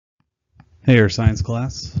Hey, our science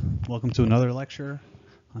class. Welcome to another lecture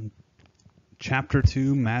on Chapter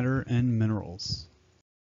 2, Matter and Minerals.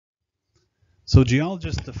 So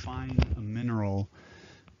geologists define a mineral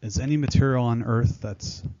as any material on Earth that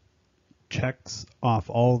checks off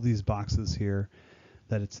all of these boxes here,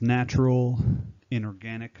 that it's natural,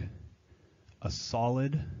 inorganic, a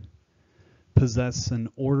solid, possess an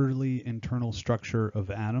orderly internal structure of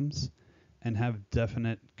atoms, and have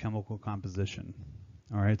definite chemical composition.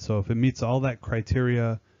 All right, so if it meets all that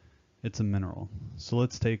criteria, it's a mineral. So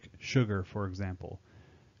let's take sugar, for example.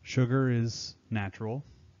 Sugar is natural.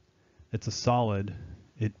 It's a solid.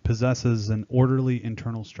 It possesses an orderly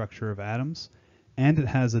internal structure of atoms, and it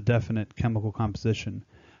has a definite chemical composition.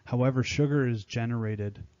 However, sugar is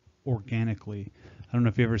generated organically. I don't know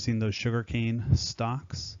if you've ever seen those sugarcane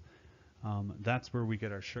stalks. That's where we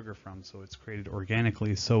get our sugar from. So it's created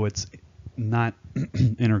organically, so it's not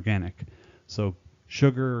inorganic. So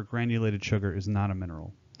sugar or granulated sugar is not a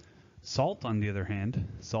mineral. Salt, on the other hand,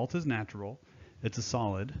 salt is natural. It's a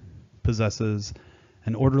solid, possesses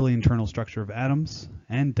an orderly internal structure of atoms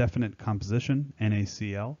and definite composition,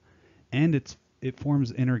 NaCl, and it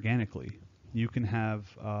forms inorganically. You can have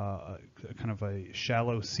kind of a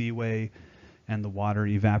shallow seaway and the water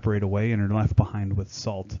evaporate away and are left behind with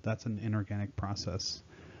salt. That's an inorganic process.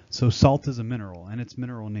 So salt is a mineral, and its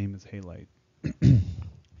mineral name is halite.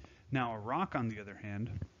 Now, a rock, on the other hand,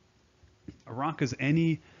 a rock is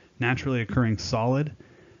any naturally occurring solid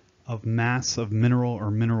of mass of mineral or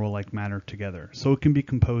mineral-like matter together. So it can be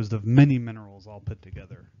composed of many minerals all put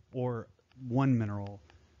together, or one mineral,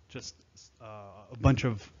 just a bunch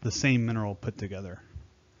of the same mineral put together.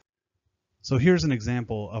 So here's an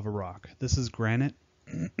example of a rock. This is granite.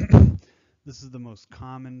 This is the most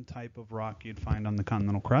common type of rock you'd find on the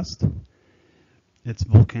continental crust. It's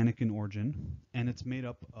volcanic in origin, and it's made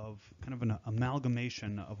up of kind of an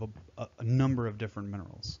amalgamation of a number of different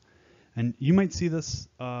minerals. And you might see this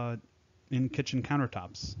in kitchen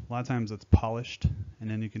countertops. A lot of times it's polished,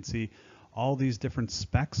 and then you can see all these different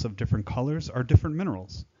specks of different colors are different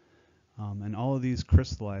minerals. And all of these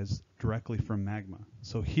crystallize directly from magma.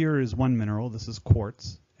 So here is one mineral. This is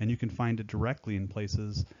quartz, and you can find it directly in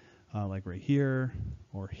places like right here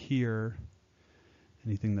or here.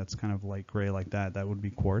 Anything that's kind of light gray like that, that would be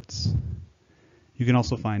quartz. You can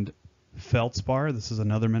also find feldspar. This is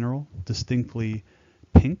another mineral, distinctly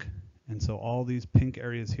pink. And so all these pink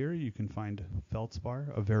areas here, you can find feldspar,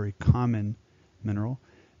 a very common mineral.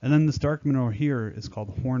 And then this dark mineral here is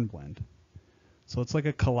called hornblende. So it's like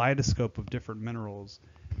a kaleidoscope of different minerals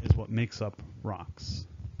is what makes up rocks.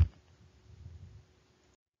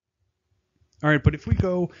 All right, but if we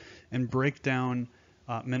go and break down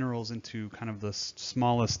minerals into kind of the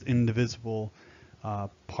smallest indivisible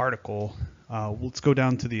particle, let's go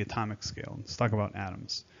down to the atomic scale. Let's talk about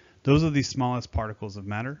atoms. Those are the smallest particles of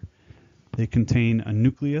matter. They contain a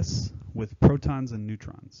nucleus with protons and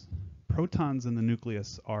neutrons. Protons in the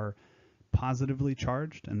nucleus are positively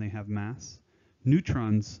charged and they have mass.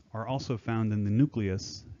 Neutrons are also found in the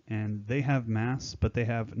nucleus and they have mass, but they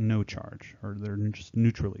have no charge, or they're just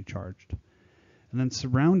neutrally charged. And then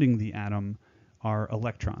surrounding the atom are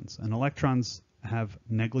electrons, and electrons have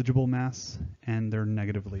negligible mass and they're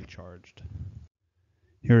negatively charged.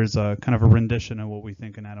 Here's a kind of a rendition of what we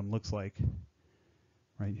think an atom looks like.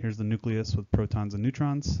 Right, here's the nucleus with protons and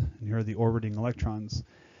neutrons, and here are the orbiting electrons.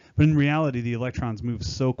 But in reality, the electrons move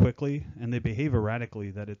so quickly and they behave erratically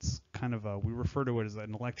that it's kind of we refer to it as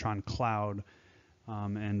an electron cloud,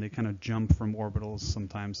 and they kind of jump from orbitals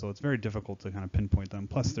sometimes, so it's very difficult to kind of pinpoint them.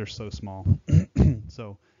 Plus, they're so small.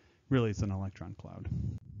 So really, it's an electron cloud.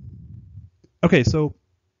 Okay, so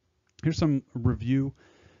here's some review.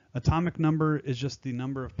 Atomic number is just the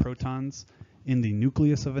number of protons in the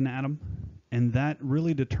nucleus of an atom, and that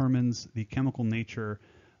really determines the chemical nature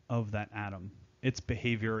of that atom. Its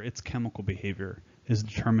behavior, its chemical behavior, is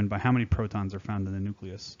determined by how many protons are found in the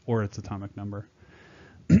nucleus, or its atomic number.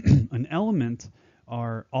 An element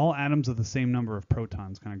are all atoms of the same number of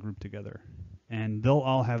protons kind of grouped together, and they'll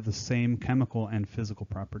all have the same chemical and physical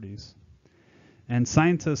properties. And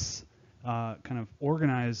scientists kind of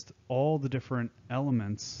organized all the different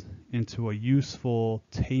elements into a useful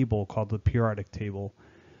table called the periodic table.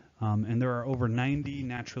 And there are over 90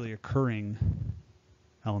 naturally occurring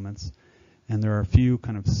elements, and there are a few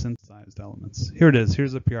kind of synthesized elements. Here it is.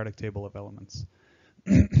 Here's a periodic table of elements.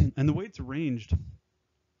 And the way it's arranged,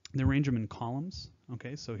 they arrange them in columns.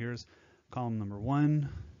 Okay, so here's column number 1,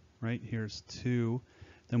 right? Here's 2.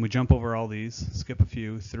 Then we jump over all these, skip a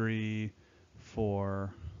few, 3,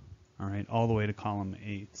 4, all right, all the way to column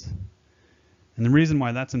 8. And the reason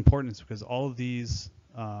why that's important is because all of these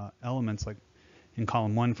elements, like In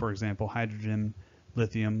column 1, for example, hydrogen,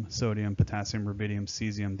 lithium, sodium, potassium, rubidium,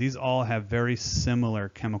 cesium, these all have very similar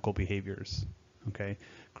chemical behaviors. Okay,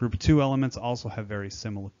 group 2 elements also have very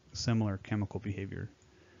similar chemical behavior.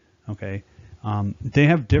 Okay, they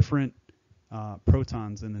have different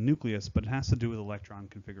protons in the nucleus, but it has to do with electron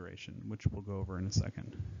configuration, which we'll go over in a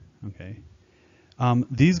second. Okay,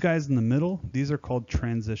 these guys in the middle, these are called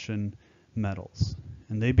transition metals,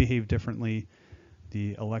 and they behave differently.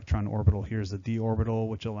 The electron orbital here is the d orbital,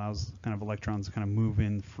 which allows kind of electrons to kind of move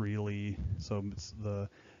in freely. So it's the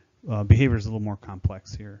behavior is a little more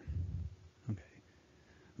complex here.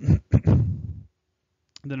 Okay.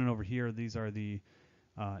 Then over here, these are the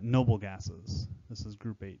noble gases. This is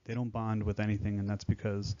group 8. They don't bond with anything, and that's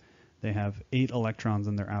because they have 8 electrons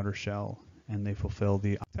in their outer shell, and they fulfill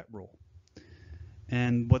the octet rule.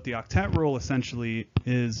 And what the octet rule essentially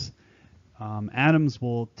is, atoms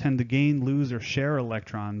will tend to gain, lose, or share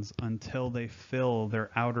electrons until they fill their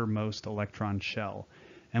outermost electron shell.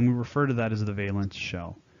 And we refer to that as the valence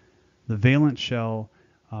shell. The valence shell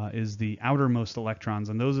is the outermost electrons,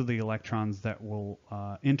 and those are the electrons that will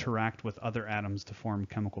interact with other atoms to form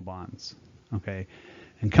chemical bonds. Okay,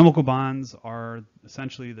 and chemical bonds are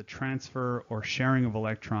essentially the transfer or sharing of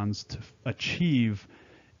electrons to achieve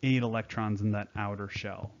 8 electrons in that outer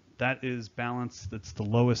shell. That is balanced. That's the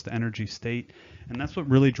lowest energy state, and that's what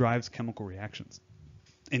really drives chemical reactions.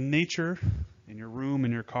 In nature, in your room,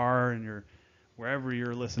 in your car, in wherever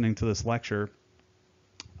you're listening to this lecture,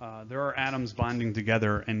 there are atoms bonding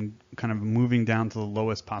together and kind of moving down to the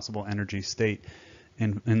lowest possible energy state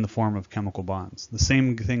in the form of chemical bonds. The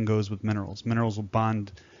same thing goes with minerals. Minerals will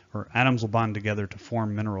bond, or atoms will bond together to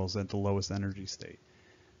form minerals at the lowest energy state.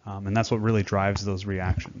 And that's what really drives those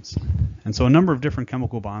reactions. And so a number of different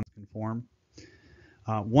chemical bonds can form,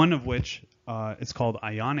 one of which is called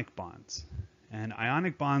ionic bonds. And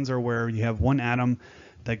ionic bonds are where you have one atom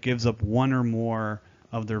that gives up one or more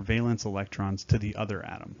of their valence electrons to the other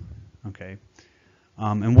atom. Okay.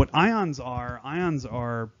 And what ions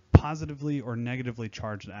are positively or negatively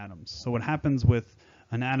charged atoms. So what happens with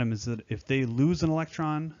an atom is that if they lose an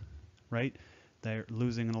electron, right, they're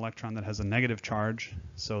losing an electron that has a negative charge,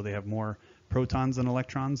 so they have more protons than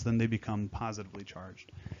electrons, then they become positively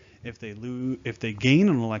charged. If they gain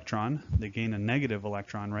an electron, they gain a negative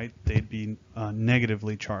electron, right, they'd be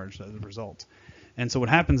negatively charged as a result. And so what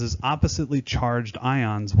happens is oppositely charged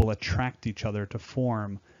ions will attract each other to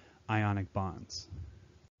form ionic bonds.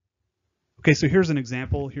 Okay, so here's an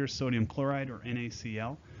example. Here's sodium chloride, or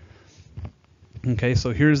NaCl. Okay,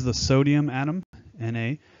 so here's the sodium atom,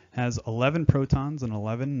 Na, has 11 protons and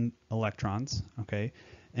 11 electrons, okay?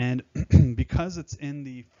 And because it's in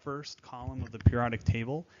the first column of the periodic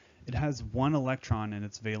table, it has 1 electron in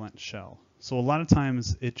its valence shell. So a lot of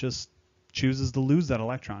times it just chooses to lose that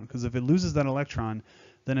electron, because if it loses that electron,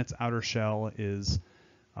 then its outer shell is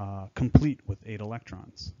complete with 8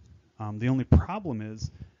 electrons. The only problem is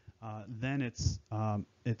then it's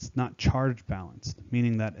not charge balanced,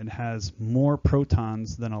 meaning that it has more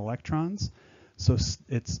protons than electrons, so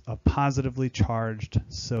it's a positively charged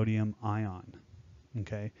sodium ion.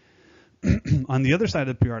 Okay. On the other side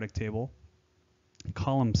of the periodic table,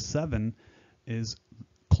 column 7 is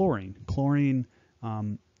chlorine. Chlorine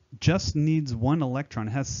just needs 1 electron.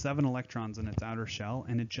 It has 7 electrons in its outer shell,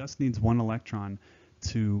 and it just needs 1 electron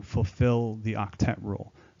to fulfill the octet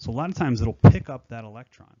rule. So a lot of times it'll pick up that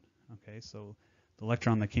electron. Okay, so the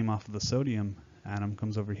electron that came off of the sodium atom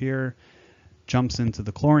comes over here, jumps into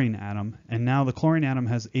the chlorine atom, and now the chlorine atom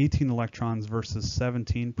has 18 electrons versus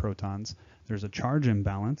 17 protons. There's a charge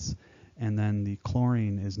imbalance, and then the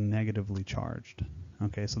chlorine is negatively charged.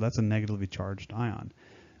 Okay, so that's a negatively charged ion.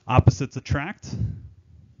 Opposites attract.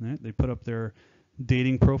 Right? They put up their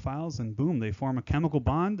dating profiles, and boom, they form a chemical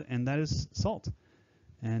bond, and that is salt.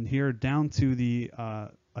 And here down to the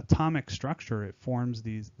atomic structure, it forms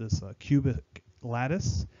this cubic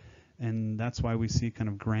lattice, and that's why we see kind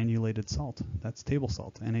of granulated salt. That's table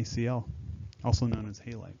salt, NaCl, also known as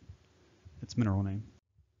halite. Its mineral name.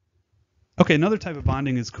 Okay, another type of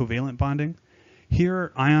bonding is covalent bonding.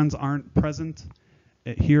 Here, ions aren't present.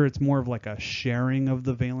 Here, it's more of like a sharing of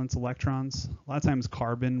the valence electrons. A lot of times,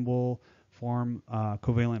 carbon will form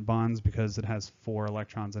covalent bonds because it has 4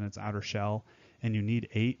 electrons in its outer shell, and you need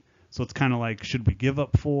 8. So it's kind of like, should we give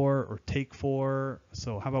up 4 or take 4?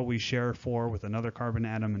 So how about we share 4 with another carbon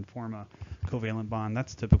atom and form a covalent bond?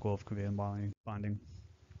 That's typical of covalent bonding.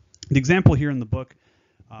 The example here in the book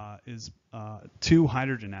is 2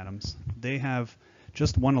 hydrogen atoms. They have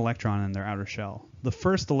just 1 electron in their outer shell. The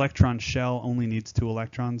first electron shell only needs 2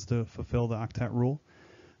 electrons to fulfill the octet rule.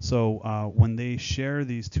 So when they share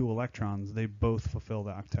these 2 electrons, they both fulfill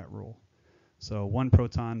the octet rule. So 1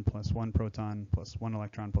 proton plus 1 proton plus 1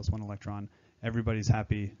 electron plus 1 electron. Everybody's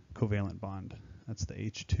happy, covalent bond. That's the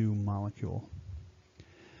H2 molecule.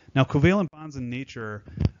 Now, covalent bonds in nature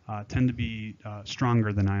tend to be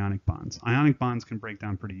stronger than ionic bonds. Ionic bonds can break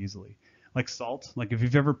down pretty easily. Like salt, like if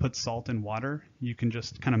you've ever put salt in water, you can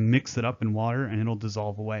just kind of mix it up in water and it'll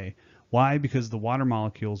dissolve away. Why? Because the water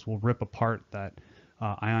molecules will rip apart that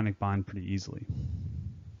ionic bond pretty easily.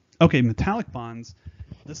 Okay, metallic bonds.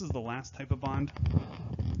 This is the last type of bond.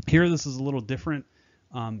 Here, this is a little different.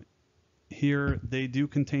 Here, they do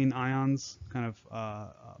contain ions kind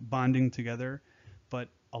of bonding together, but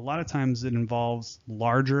a lot of times it involves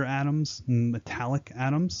larger atoms, metallic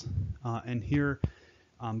atoms. And here,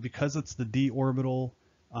 because it's the d orbital,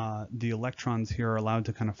 the electrons here are allowed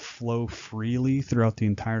to kind of flow freely throughout the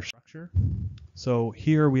entire structure. So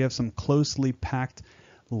here we have some closely packed,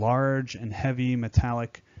 large and heavy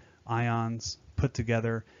metallic ions put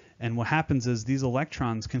together, and what happens is these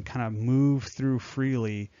electrons can kind of move through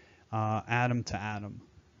freely atom to atom.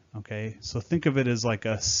 Okay, so think of it as like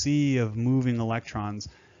a sea of moving electrons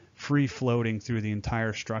free floating through the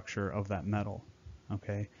entire structure of that metal.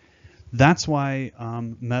 Okay, that's why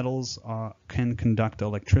metals can conduct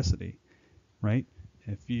electricity, right?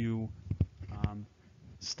 If you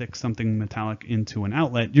stick something metallic into an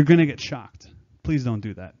outlet, you're going to get shocked. Please don't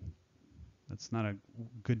do that. That's not a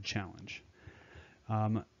good challenge.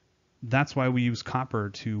 That's why we use copper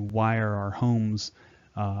to wire our homes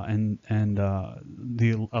and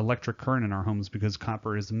the electric current in our homes, because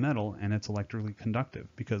copper is a metal and it's electrically conductive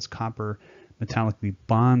because copper metallically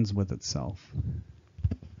bonds with itself.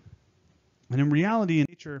 And in reality, in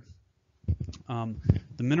nature,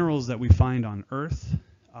 the minerals that we find on Earth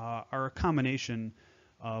are a combination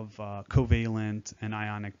of covalent and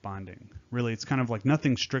ionic bonding. Really, it's kind of like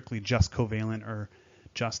nothing strictly just covalent or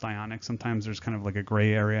just ionic. Sometimes there's kind of like a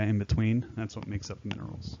gray area in between. That's what makes up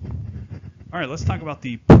minerals. All right, let's talk about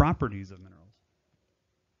the properties of minerals.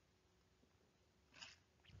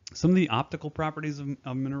 Some of the optical properties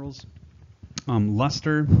of minerals.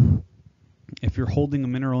 Luster. If you're holding a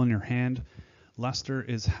mineral in your hand, luster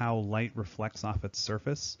is how light reflects off its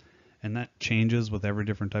surface, and that changes with every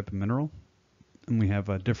different type of mineral. And we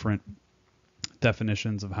have different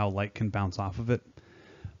definitions of how light can bounce off of it.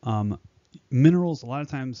 Minerals, a lot of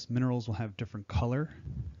times minerals will have different color,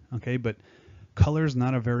 okay, but color is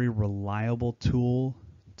not a very reliable tool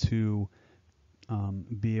to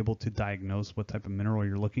be able to diagnose what type of mineral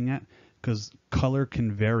you're looking at, because color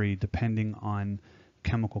can vary depending on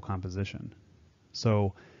chemical composition.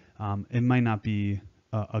 So it might not be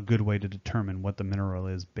a good way to determine what the mineral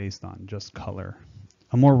is based on just color.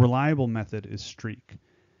 A more reliable method is streak.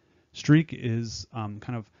 Streak is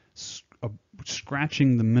kind of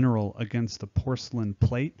scratching the mineral against a porcelain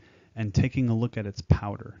plate and taking a look at its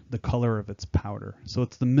powder, the color of its powder. So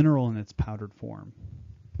it's the mineral in its powdered form.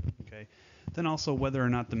 Okay. Then also whether or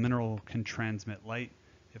not the mineral can transmit light,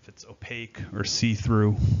 if it's opaque or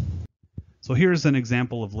see-through. So here's an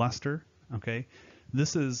example of luster. Okay.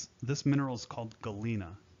 This mineral is called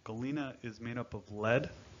galena. Galena is made up of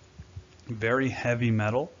lead, very heavy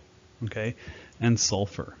metal, okay, and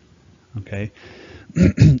sulfur. Okay.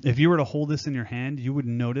 If you were to hold this in your hand, you would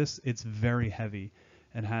notice it's very heavy.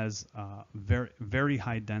 It has very, very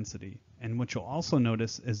high density. And what you'll also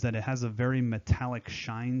notice is that it has a very metallic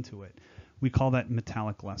shine to it. We call that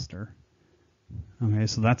metallic luster. Okay,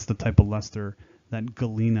 so that's the type of luster that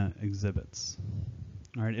galena exhibits.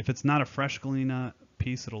 All right, if it's not a fresh galena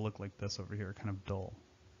piece, it'll look like this over here, kind of dull.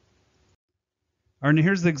 All right, and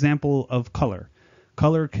here's the example of color.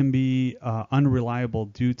 Color can be unreliable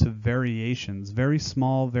due to variations, very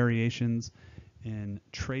small variations in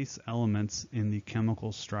trace elements in the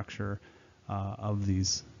chemical structure of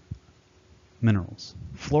these minerals.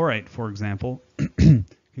 Fluorite, for example, can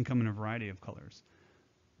come in a variety of colors.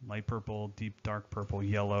 Light purple, deep dark purple,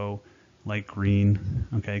 yellow, light green.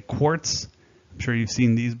 Okay, quartz, I'm sure you've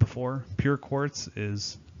seen these before. Pure quartz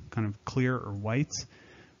is kind of clear or white.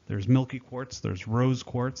 There's milky quartz, there's rose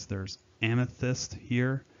quartz, there's amethyst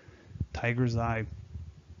here, tiger's eye.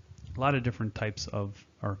 A lot of different types of,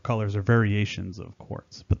 or colors or variations of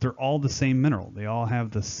quartz, but they're all the same mineral. They all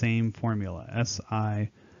have the same formula, SiO2.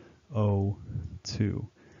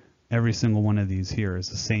 Every single one of these here is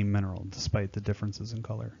the same mineral, despite the differences in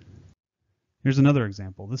color. Here's another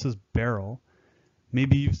example. This is beryl.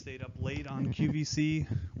 Maybe you've stayed up late on QVC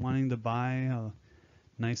wanting to buy a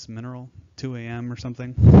nice mineral, 2 a.m. or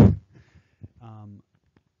something.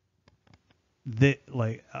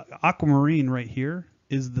 Aquamarine right here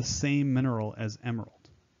is the same mineral as emerald.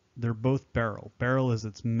 They're both beryl. Beryl is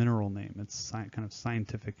its mineral name, its kind of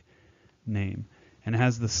scientific name. and it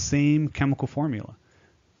has the same chemical formula,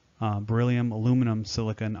 beryllium, aluminum,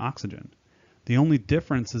 silica, and oxygen. The only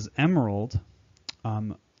difference is emerald,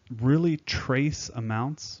 really trace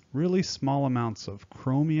amounts, really small amounts of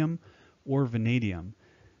chromium or vanadium.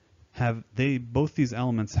 Both these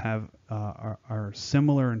elements are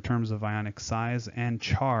similar in terms of ionic size and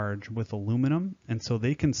charge with aluminum, and so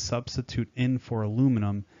they can substitute in for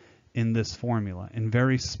aluminum in this formula in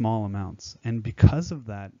very small amounts. And because of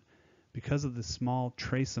that, because of the small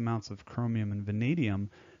trace amounts of chromium and vanadium,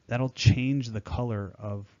 that'll change the color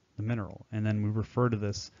of the mineral. And then we refer to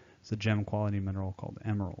this as a gem quality mineral called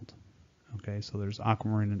emerald. Okay, so there's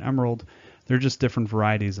aquamarine and emerald. They're just different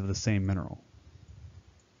varieties of the same mineral.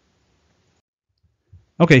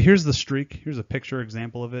 Okay, here's the streak. Here's a picture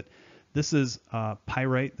example of it. This is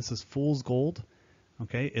pyrite. This is fool's gold.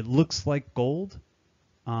 Okay, it looks like gold,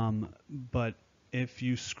 but if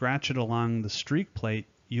you scratch it along the streak plate,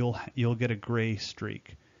 you'll get a gray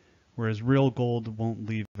streak, whereas real gold won't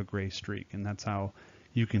leave a gray streak, and that's how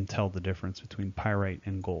you can tell the difference between pyrite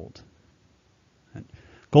and gold. And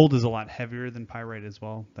gold is a lot heavier than pyrite as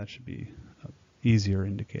well. That should be an easier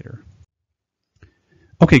indicator.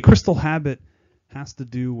 Okay, crystal habit has to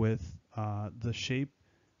do with the shape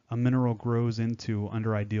a mineral grows into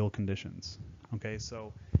under ideal conditions. Okay,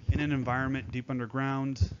 so in an environment deep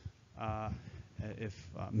underground, if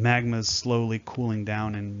magma is slowly cooling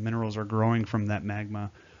down and minerals are growing from that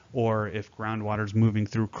magma, or if groundwater is moving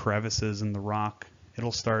through crevices in the rock,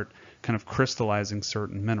 it'll start kind of crystallizing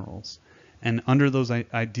certain minerals. And under those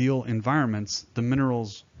ideal environments, the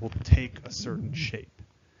minerals will take a certain shape,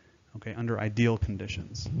 okay, under ideal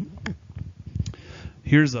conditions.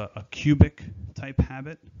 Here's a cubic type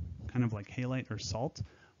habit, kind of like halite or salt,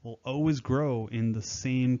 will always grow in the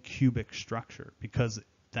same cubic structure because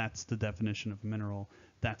that's the definition of mineral.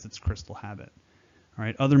 That's its crystal habit. All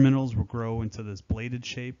right, other minerals will grow into this bladed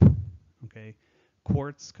shape. Okay,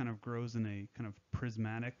 quartz kind of grows in a kind of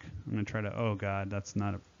prismatic. I'm going to try to, oh God, that's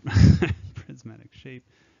not a prismatic shape.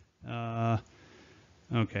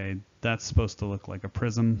 Okay, that's supposed to look like a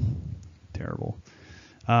prism. Terrible.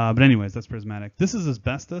 But anyways, that's prismatic. This is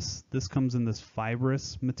asbestos. This comes in this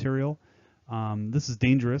fibrous material. This is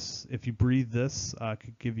dangerous. If you breathe this, it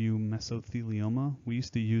could give you mesothelioma. We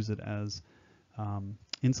used to use it as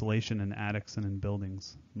insulation in attics and in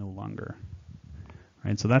buildings. No longer.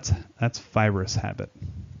 Right, so that's fibrous habit.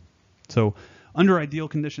 So under ideal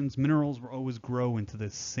conditions, minerals will always grow into the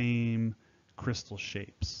same crystal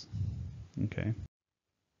shapes. Okay.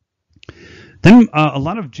 Then a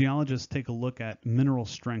lot of geologists take a look at mineral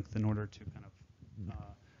strength in order to kind of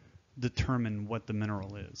determine what the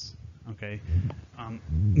mineral is. Okay,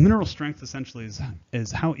 mineral strength essentially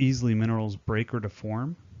is how easily minerals break or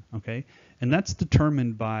deform. Okay, and that's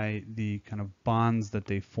determined by the kind of bonds that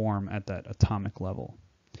they form at that atomic level.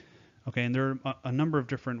 Okay, and there are a number of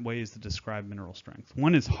different ways to describe mineral strength.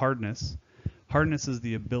 One is hardness. Hardness is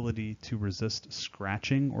the ability to resist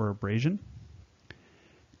scratching or abrasion.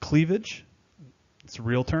 Cleavage, it's a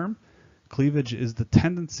real term. Cleavage is the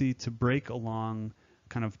tendency to break along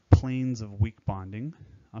kind of planes of weak bonding.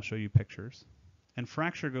 I'll show you pictures. And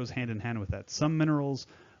fracture goes hand in hand with that. Some minerals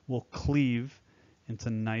will cleave into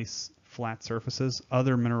nice flat surfaces.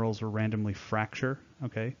 Other minerals will randomly fracture.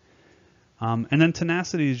 Okay. And then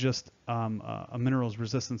tenacity is just a mineral's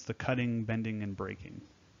resistance to cutting, bending, and breaking.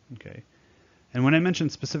 Okay. And when I mention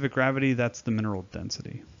specific gravity, that's the mineral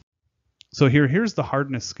density. So here's the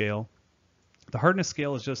hardness scale. The hardness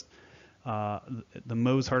scale is just the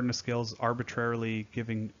Mohs hardness scale is arbitrarily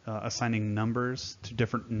assigning numbers to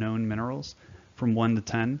different known minerals from 1 to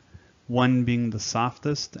 10, 1 being the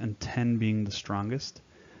softest and 10 being the strongest.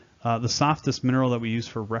 The softest mineral that we use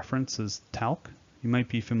for reference is talc. You might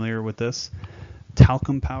be familiar with this.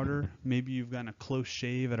 Talcum powder, maybe you've gotten a close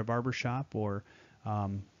shave at a barber shop, or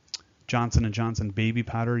Johnson & Johnson baby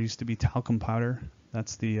powder used to be talcum powder.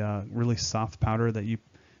 That's the really soft powder that you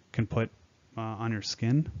can put on your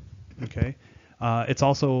skin. Okay, it's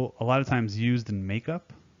also a lot of times used in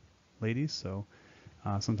makeup, ladies. So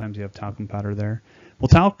sometimes you have talcum powder there. Well,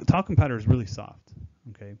 talcum powder is really soft.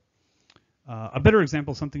 Okay, a better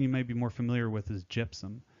example, something you might be more familiar with, is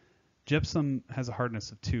gypsum. Gypsum has a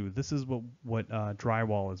hardness of 2. This is what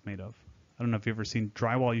drywall is made of. I don't know if you've ever seen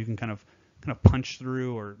drywall. You can kind of punch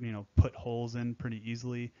through, or put holes in pretty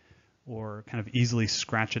easily, or kind of easily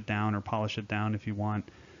scratch it down or polish it down if you want.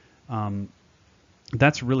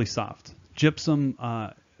 That's really soft. Gypsum,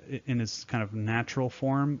 in its kind of natural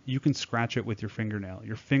form, you can scratch it with your fingernail.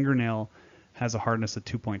 Your fingernail has a hardness of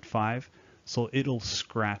 2.5, so it'll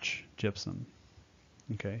scratch gypsum.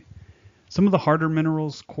 Okay. Some of the harder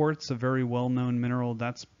minerals, quartz, a very well-known mineral,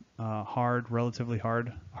 that's hard, relatively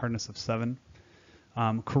hard, hardness of 7.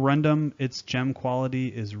 Corundum, its gem quality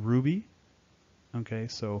is ruby. Okay,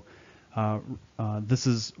 so this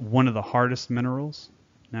is one of the hardest minerals.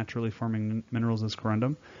 Naturally forming minerals is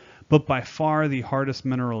corundum. But by far the hardest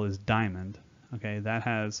mineral is diamond. Okay, that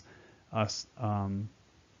has a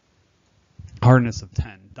hardness of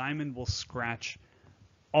 10. Diamond will scratch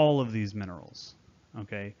all of these minerals.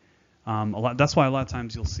 Okay, that's why a lot of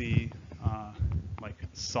times you'll see like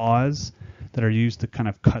saws that are used to kind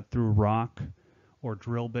of cut through rock, or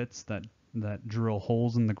drill bits that drill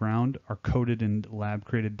holes in the ground are coated in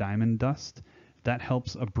lab-created diamond dust. That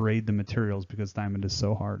helps abrade the materials because diamond is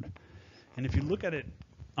so hard. And if you look at it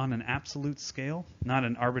on an absolute scale, not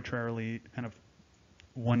an arbitrarily kind of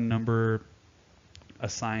one number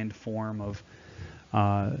assigned form of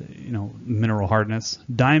mineral hardness,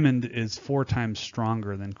 diamond is 4 times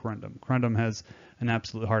stronger than corundum. Corundum has an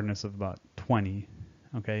absolute hardness of about 20,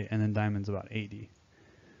 okay, and then diamond's about 80.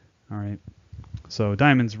 All right, so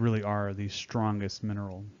diamonds really are the strongest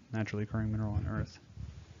mineral, naturally occurring mineral on Earth.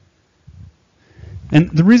 And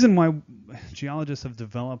the reason why geologists have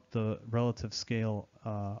developed the relative scale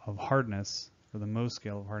of hardness, or the Mohs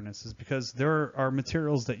scale of hardness, is because there are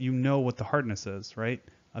materials that you know what the hardness is, right?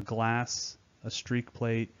 A glass, a streak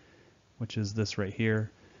plate, which is this right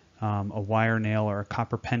here, a wire nail, or a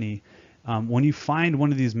copper penny. When you find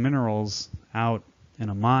one of these minerals out in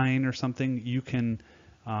a mine or something, you can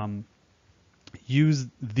use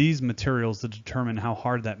these materials to determine how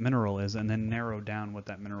hard that mineral is, and then narrow down what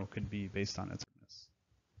that mineral could be based on its hardness.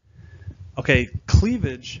 Okay,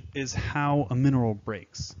 cleavage is how a mineral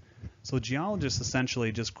breaks. So geologists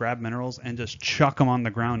essentially just grab minerals and just chuck them on the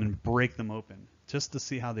ground and break them open, just to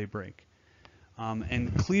see how they break.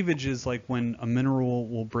 And cleavage is like when a mineral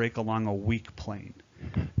will break along a weak plane.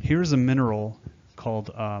 Here's a mineral called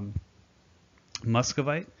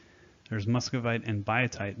muscovite. There's muscovite and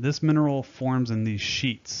biotite. This mineral forms in these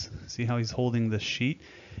sheets. See how he's holding this sheet?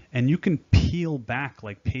 And you can peel back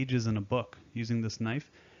like pages in a book using this knife.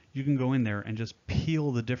 You can go in there and just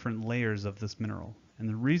peel the different layers of this mineral. And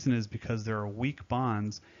the reason is because there are weak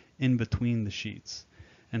bonds in between the sheets.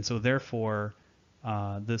 And so therefore,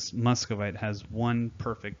 this muscovite has one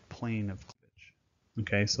perfect plane of cleavage.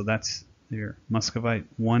 Okay, so that's your muscovite,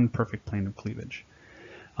 one perfect plane of cleavage.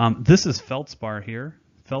 This is feldspar here.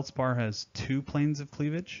 Feldspar has 2 planes of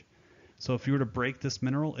cleavage. So if you were to break this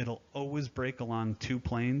mineral, it'll always break along 2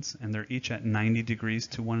 planes, and they're each at 90 degrees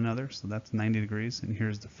to one another. So that's 90 degrees, and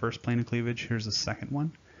here's the first plane of cleavage. Here's the second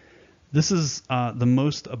one. This is the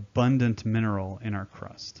most abundant mineral in our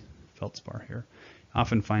crust, feldspar here.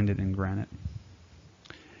 Often find it in granite.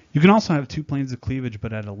 You can also have 2 planes of cleavage,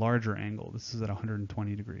 but at a larger angle. This is at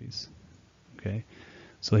 120 degrees. Okay,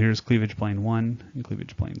 so here's cleavage plane 1 and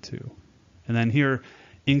cleavage plane 2. And then here,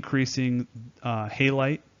 increasing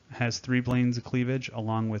halite has 3 planes of cleavage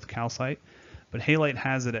along with calcite, but halite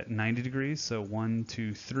has it at 90 degrees, so 1,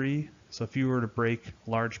 2, 3. So if you were to break a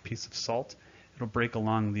large piece of salt, it'll break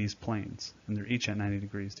along these planes, and they're each at 90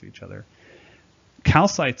 degrees to each other.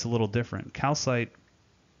 Calcite's a little different. Calcite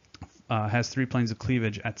has 3 planes of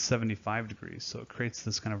cleavage at 75 degrees, so it creates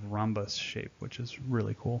this kind of rhombus shape, which is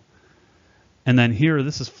really cool. And then here,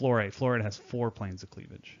 this is fluorite. Fluorite has 4 planes of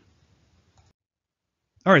cleavage.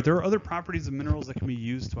 All right, there are other properties of minerals that can be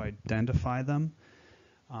used to identify them.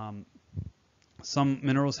 Some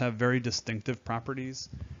minerals have very distinctive properties.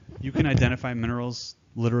 You can identify minerals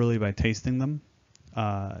literally by tasting them.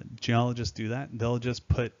 Geologists do that. They'll just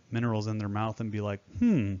put minerals in their mouth and be like,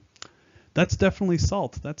 that's definitely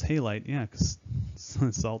salt. That's halite. Yeah, because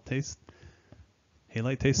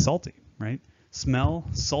halite tastes salty, right? Smell,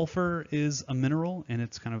 sulfur is a mineral, and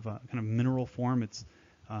it's kind of mineral form. It's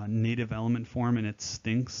native element form, and it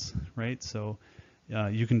stinks, right? So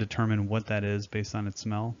you can determine what that is based on its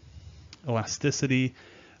smell. Elasticity,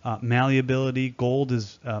 malleability. Gold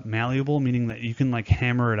is malleable, meaning that you can like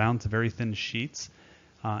hammer it out into very thin sheets,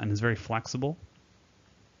 and is very flexible.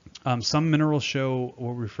 Some minerals show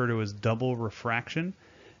what we refer to as double refraction,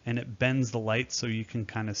 and it bends the light so you can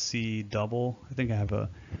kind of see double. I think I have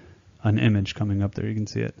an image coming up there. You can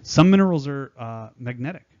see it. Some minerals are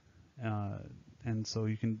magnetic. And so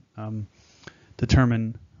you can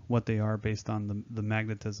determine what they are based on the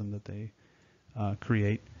magnetism that they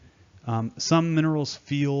create. Some minerals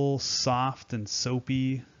feel soft and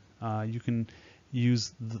soapy. You can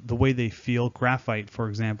use the way they feel. Graphite, for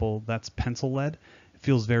example, that's pencil lead. It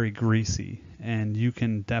feels very greasy, and you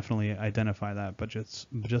can definitely identify that, but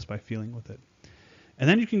just by feeling with it. And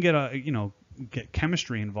then you can get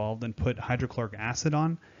chemistry involved and put hydrochloric acid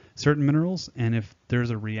on certain minerals, and if there's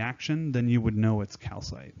a reaction, then you would know it's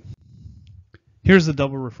calcite. Here's the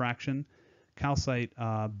double refraction. Calcite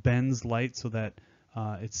bends light so that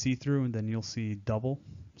it's see-through, and then you'll see double.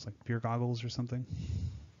 It's like beer goggles or something.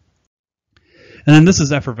 And then this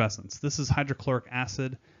is effervescence. This is hydrochloric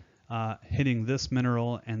acid hitting this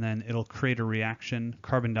mineral, and then it'll create a reaction.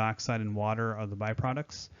 Carbon dioxide and water are the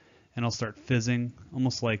byproducts, and it'll start fizzing,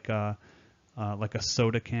 almost like a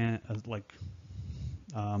soda can,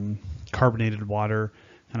 carbonated water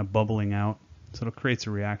kind of bubbling out. So it creates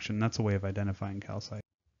a reaction. That's a way of identifying calcite.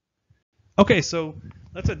 Okay, so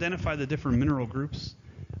let's identify the different mineral groups.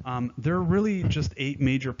 There are really just 8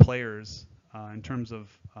 major players in terms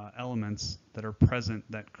of elements that are present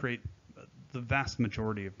that create the vast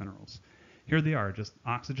majority of minerals. Here they are, just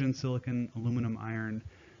oxygen, silicon, aluminum, iron,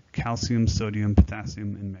 calcium, sodium,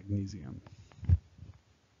 potassium, and magnesium.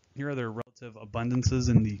 Here are their relative abundances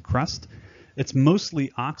in the crust. It's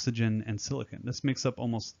mostly oxygen and silicon. This makes up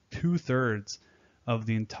almost 2/3 of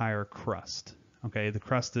the entire crust. Okay, the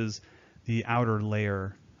crust is the outer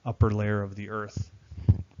layer, upper layer of the Earth,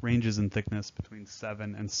 ranges in thickness between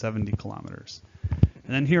 7 and 70 kilometers.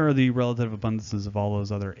 And then here are the relative abundances of all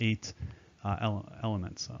those other 8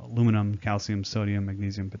 elements: aluminum, calcium, sodium,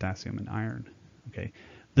 magnesium, potassium, and iron. Okay,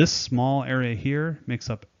 this small area here makes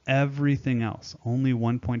up everything else, only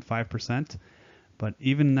 1.5%. But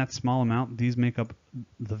even in that small amount, these make up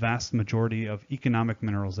the vast majority of economic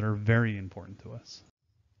minerals that are very important to us.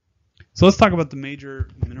 So let's talk about the major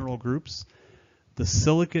mineral groups. The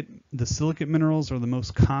silicate minerals are the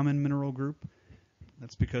most common mineral group.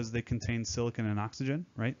 That's because they contain silicon and oxygen,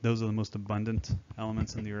 right? Those are the most abundant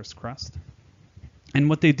elements in the Earth's crust. And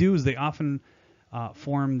what they do is they often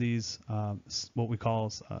form these, what we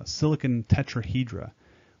call silicon tetrahedra,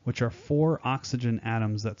 which are 4 oxygen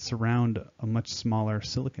atoms that surround a much smaller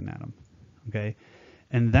silicon atom, okay?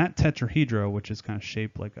 And that tetrahedra, which is kind of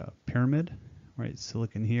shaped like a pyramid, right?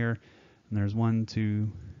 Silicon here, and there's 1,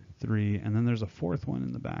 2, 3, and then there's a 4th one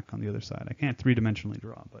in the back on the other side. I can't 3-dimensionally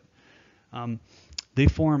draw, but they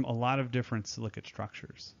form a lot of different silicate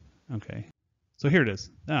structures, okay? So here it is,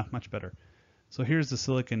 much better. So here's the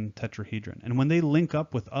silicon tetrahedron, and when they link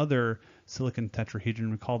up with other silicon tetrahedron,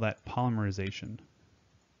 we call that polymerization.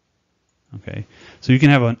 Okay, so you can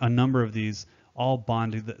have a number of these all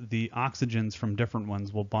bonded. The oxygens from different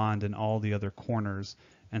ones will bond in all the other corners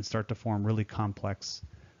and start to form really complex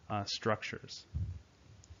structures.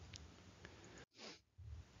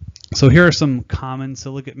 So here are some common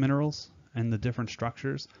silicate minerals and the different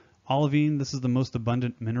structures. Olivine, this is the most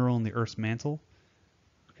abundant mineral in the Earth's mantle.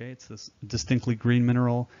 Okay, it's this distinctly green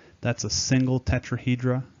mineral. That's a single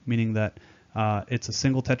tetrahedra, meaning that it's a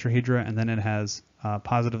single tetrahedra, and then it has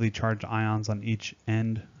positively charged ions on each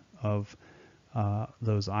end of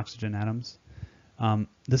those oxygen atoms.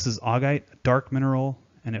 This is augite, a dark mineral,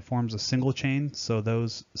 and it forms a single chain, so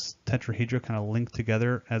those tetrahedra kind of link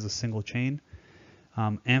together as a single chain.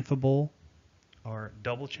 Amphibole, or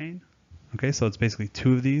double chain. Okay, so it's basically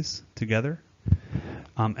 2 of these together.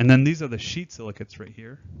 And then these are the sheet silicates right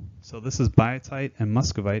here. So this is biotite and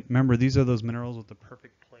muscovite. Remember, these are those minerals with the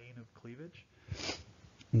perfect plane of cleavage.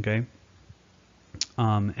 Okay.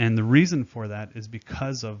 And the reason for that is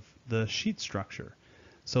because of the sheet structure.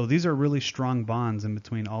 So these are really strong bonds in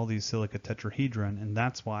between all these silicate tetrahedron, and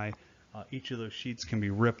that's why each of those sheets can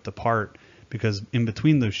be ripped apart, because in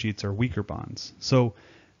between those sheets are weaker bonds. So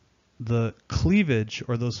the cleavage,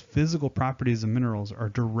 or those physical properties of minerals, are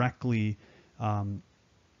directly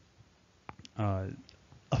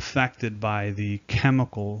affected by the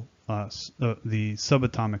chemical, the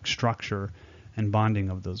subatomic structure and bonding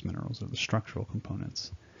of those minerals, or the structural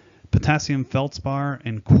components. Potassium feldspar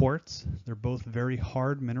and quartz, they're both very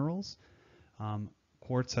hard minerals.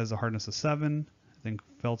 Quartz has a hardness of 7. I think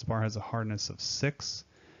feldspar has a hardness of 6.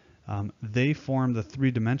 They form the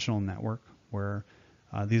 3-dimensional network where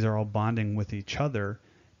these are all bonding with each other,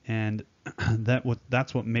 and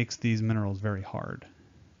that's what makes these minerals very hard.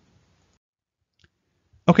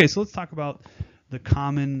 Okay, so let's talk about the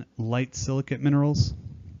common light silicate minerals.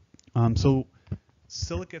 So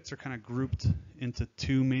silicates are kind of grouped into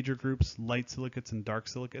 2 major groups: light silicates and dark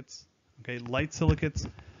silicates. Okay, light silicates,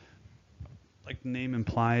 like the name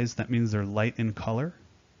implies, that means they're light in color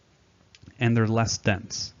and they're less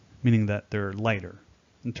dense, meaning that they're lighter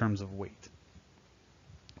in terms of weight.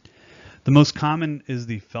 The most common is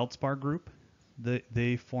the feldspar group.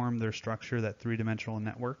 They form their structure, that 3-dimensional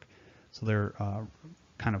network. So they're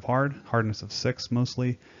kind of hard, hardness of 6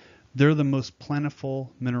 mostly. They're the most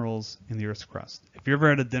plentiful minerals in the Earth's crust. If you're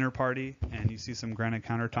ever at a dinner party and you see some granite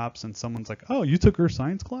countertops and someone's like, "Oh, you took Earth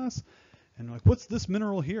science class?" And you're like, "What's this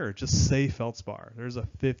mineral here?" Just say feldspar. There's a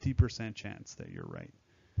 50% chance that you're right.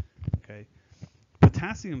 Okay.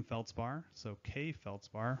 potassium feldspar, so K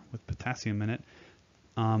feldspar with potassium in it,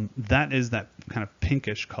 that is that kind of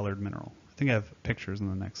pinkish colored mineral. I think I have pictures in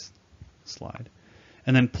the next slide.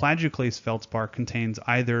 And then plagioclase feldspar contains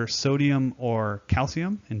either sodium or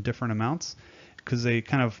calcium in different amounts because they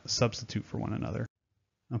kind of substitute for one another.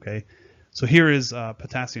 Okay, so here is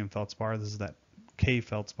potassium feldspar. This is that K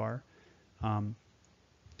feldspar.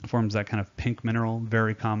 Forms that kind of pink mineral,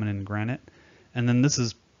 very common in granite. And then this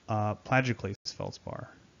is plagioclase feldspar,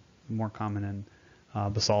 more common in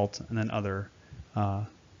basalt and then other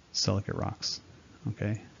silicate rocks.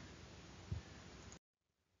 Okay.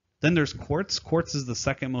 Then there's quartz. Quartz is the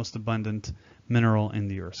second most abundant mineral in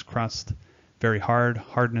the Earth's crust. Very hard,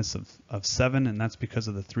 hardness of 7, and that's because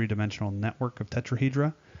of the three-dimensional network of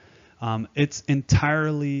tetrahedra. It's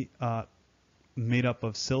entirely made up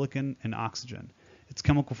of silicon and oxygen. Its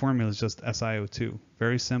chemical formula is just SiO2.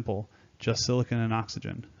 Very simple, just silicon and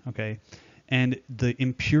oxygen. Okay, and the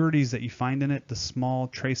impurities that you find in it, the small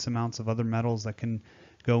trace amounts of other metals that can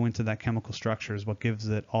go into that chemical structure, is what gives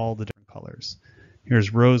it all the different colors.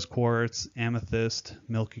 Here's rose quartz, amethyst,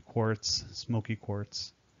 milky quartz, smoky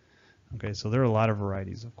quartz. Okay, so there are a lot of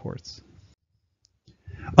varieties of quartz.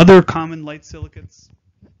 Other common light silicates,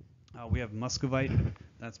 we have muscovite.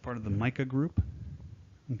 That's part of the mica group.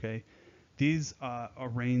 Okay, these are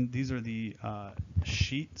the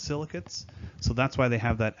sheet silicates, so that's why they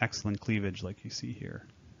have that excellent cleavage like you see here.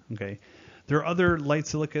 Okay, there are other light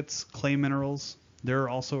silicates, clay minerals. They're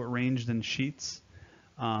also arranged in sheets.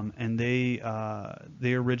 And they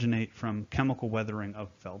originate from chemical weathering of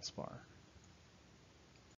feldspar.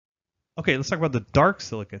 Okay, let's talk about the dark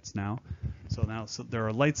silicates now. So there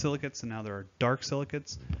are light silicates, and now there are dark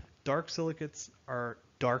silicates. Dark silicates are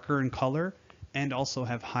darker in color and also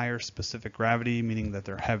have higher specific gravity, meaning that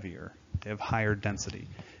they're heavier. They have higher density.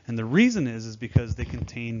 And the reason is because they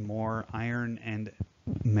contain more iron and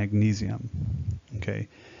magnesium. Okay,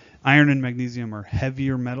 iron and magnesium are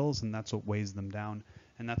heavier metals, and that's what weighs them down.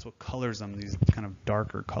 And that's what colors them, these kind of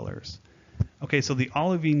darker colors. Okay, so the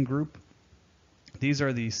olivine group, these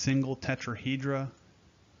are the single tetrahedra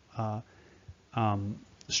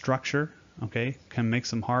structure, okay, can make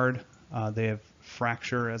them hard. They have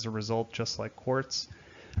fracture as a result, just like quartz.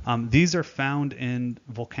 These are found in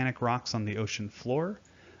volcanic rocks on the ocean floor,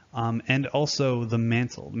 and also the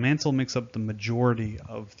mantle. The mantle makes up the majority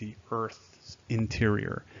of the Earth's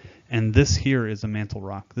interior. And this here is a mantle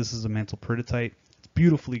rock. This is a mantle peridotite.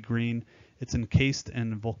 Beautifully green. It's encased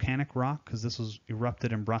in volcanic rock because this was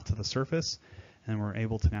erupted and brought to the surface, and we're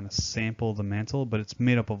able to kind of sample the mantle, but it's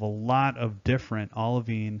made up of a lot of different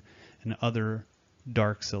olivine and other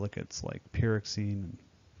dark silicates like pyroxene and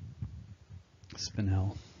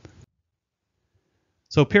spinel.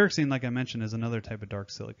 So pyroxene, like I mentioned, is another type of dark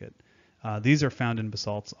silicate. These are found in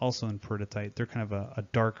basalts, also in peridotite. They're kind of a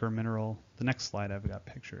darker mineral. The next slide I've got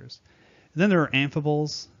pictures. And then there are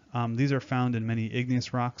amphiboles. These are found in many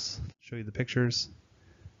igneous rocks. I'll show you the pictures.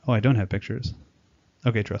 Oh, I don't have pictures.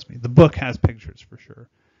 Okay, trust me. The book has pictures for sure.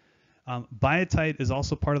 Biotite is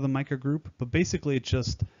also part of the mica group, but basically it's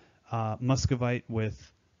just muscovite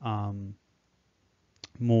with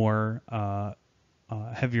more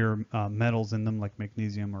heavier metals in them like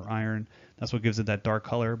magnesium or iron. That's what gives it that dark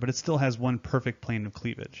color, but it still has one perfect plane of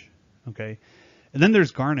cleavage. Okay, and then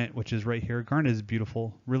there's garnet, which is right here. Garnet is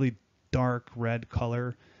beautiful, really dark red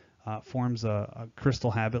color. Forms a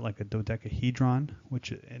crystal habit like a dodecahedron,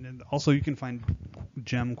 and also you can find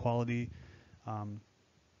gem quality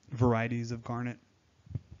varieties of garnet,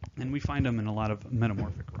 and we find them in a lot of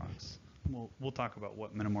metamorphic rocks. We'll talk about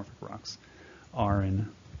what metamorphic rocks are in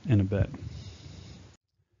a bit.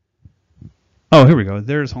 Oh, here we go.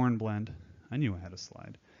 There's hornblende. I knew I had a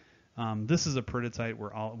slide. This is a peridotite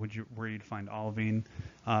where you'd find olivine.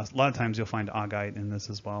 A lot of times you'll find augite in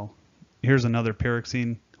this as well. Here's another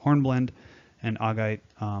pyroxene. Hornblende and augite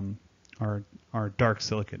are dark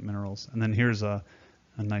silicate minerals. And then here's a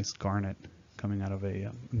nice garnet coming out of a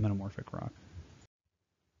metamorphic rock.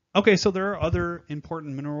 Okay, so there are other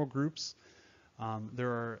important mineral groups. There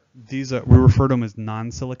are these, we refer to them as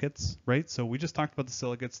non-silicates, right? So we just talked about the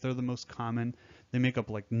silicates. They're the most common. They make up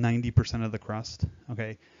like 90% of the crust,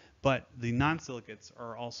 okay? But the non-silicates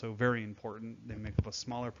are also very important. They make up a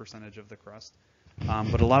smaller percentage of the crust.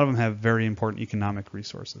 But a lot of them have very important economic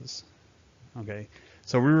resources. Okay,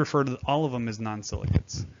 so we refer to all of them as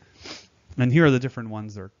non-silicates. And here are the different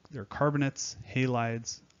ones. They're carbonates,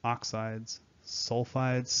 halides, oxides,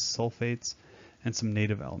 sulfides, sulfates, and some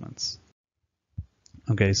native elements.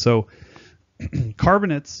 Okay, so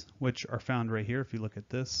carbonates, which are found right here, if you look at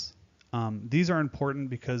this, these are important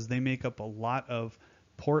because they make up a lot of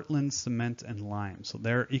Portland, cement, and lime. So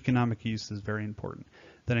their economic use is very important.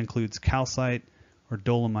 That includes calcite or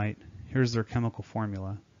dolomite. Here's their chemical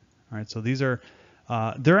formula. All right, so these are,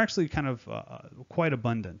 they're actually kind of quite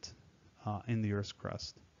abundant in the Earth's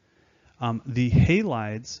crust. The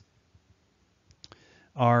halides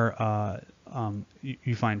are,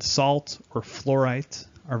 you find salt or fluorite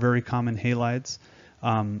are very common halides.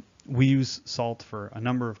 We use salt for a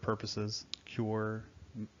number of purposes, cure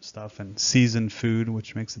stuff and season food,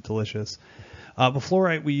 which makes it delicious. But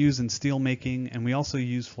fluorite we use in steel making, and we also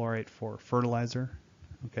use fluorite for fertilizer.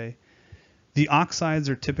 Okay. The oxides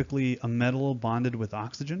are typically a metal bonded with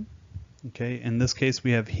oxygen. Okay. In this case,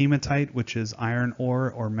 we have hematite, which is iron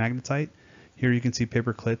ore or magnetite. Here you can see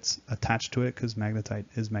paper clips attached to it because magnetite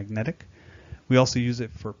is magnetic. We also use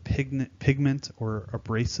it for pigment or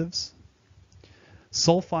abrasives.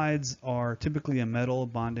 Sulfides are typically a metal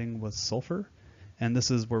bonding with sulfur, and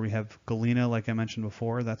this is where we have galena, like I mentioned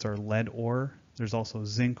before. That's our lead ore. There's also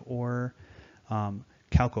zinc ore.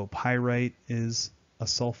 Chalcopyrite is a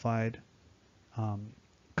sulfide.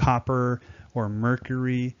 Copper or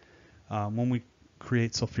mercury. When we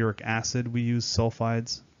create sulfuric acid, we use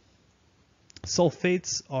sulfides.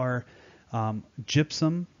 Sulfates are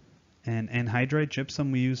gypsum and anhydrite.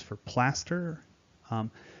 Gypsum we use for plaster.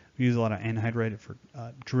 We use a lot of anhydrite for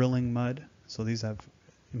drilling mud. So these have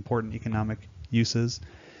important economic uses.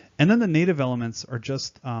 And then the native elements are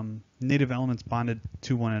just native elements bonded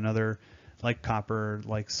to one another, like copper,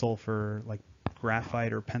 like sulfur, like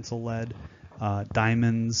graphite or pencil lead,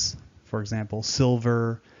 diamonds, for example,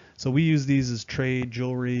 silver. So we use these as trade,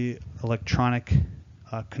 jewelry, electronic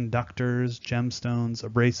conductors, gemstones,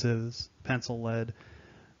 abrasives, pencil lead,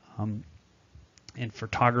 and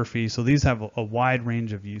photography. So these have a wide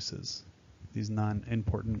range of uses, these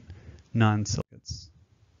non-important non-silicates.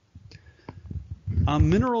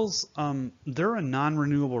 Minerals, they're a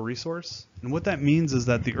non-renewable resource, and what that means is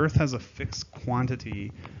that the Earth has a fixed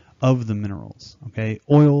quantity of the minerals. Okay,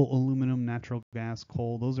 oil, aluminum, natural gas,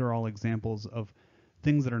 coal, those are all examples of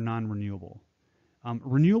things that are non-renewable.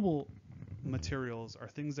 Renewable materials are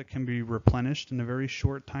things that can be replenished in a very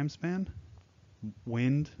short time span.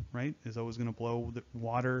 Wind, right, is always going to blow. The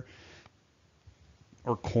water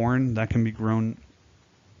or corn, that can be grown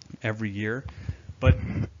every year. But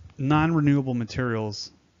non-renewable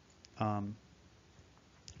materials,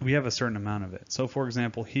 we have a certain amount of it. So for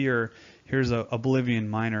example, here's a Bolivian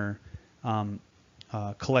miner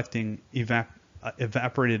collecting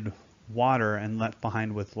evaporated water and left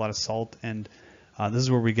behind with a lot of salt, and this is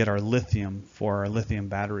where we get our lithium for our lithium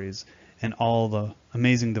batteries and all the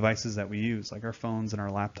amazing devices that we use, like our phones and our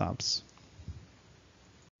laptops.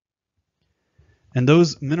 And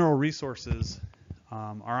those mineral resources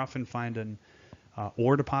are often found in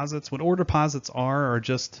ore deposits. What ore deposits are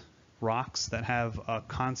just rocks that have a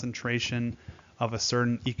concentration of a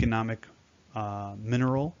certain economic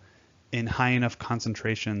mineral in high enough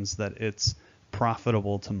concentrations that it's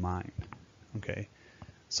profitable to mine. Okay,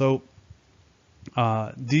 so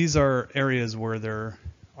these are areas where there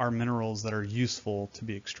are minerals that are useful to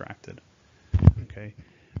be extracted. Okay,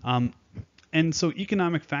 and so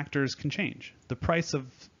economic factors can change. The price of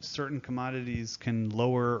certain commodities can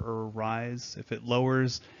lower or rise. If it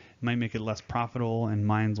lowers, it might make it less profitable and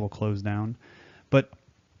mines will close down. But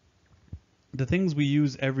the things we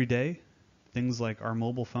use every day, things like our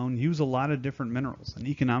mobile phone, use a lot of different minerals and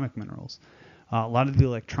economic minerals. A lot of the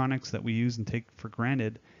electronics that we use and take for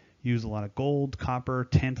granted use a lot of gold, copper,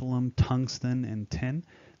 tantalum, tungsten, and tin.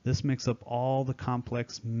 This makes up all the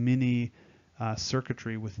complex mini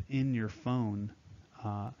circuitry within your phone,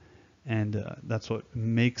 and that's what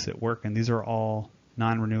makes it work. And these are all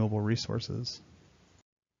non-renewable resources.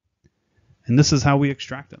 And this is how we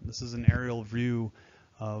extract them. This is an aerial view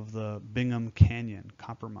of the Bingham Canyon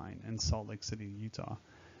copper mine in Salt Lake City, Utah.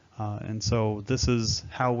 And so this is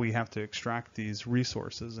how we have to extract these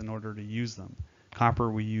resources in order to use them.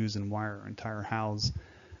 Copper we use and wire our entire house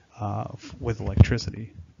with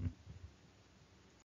electricity.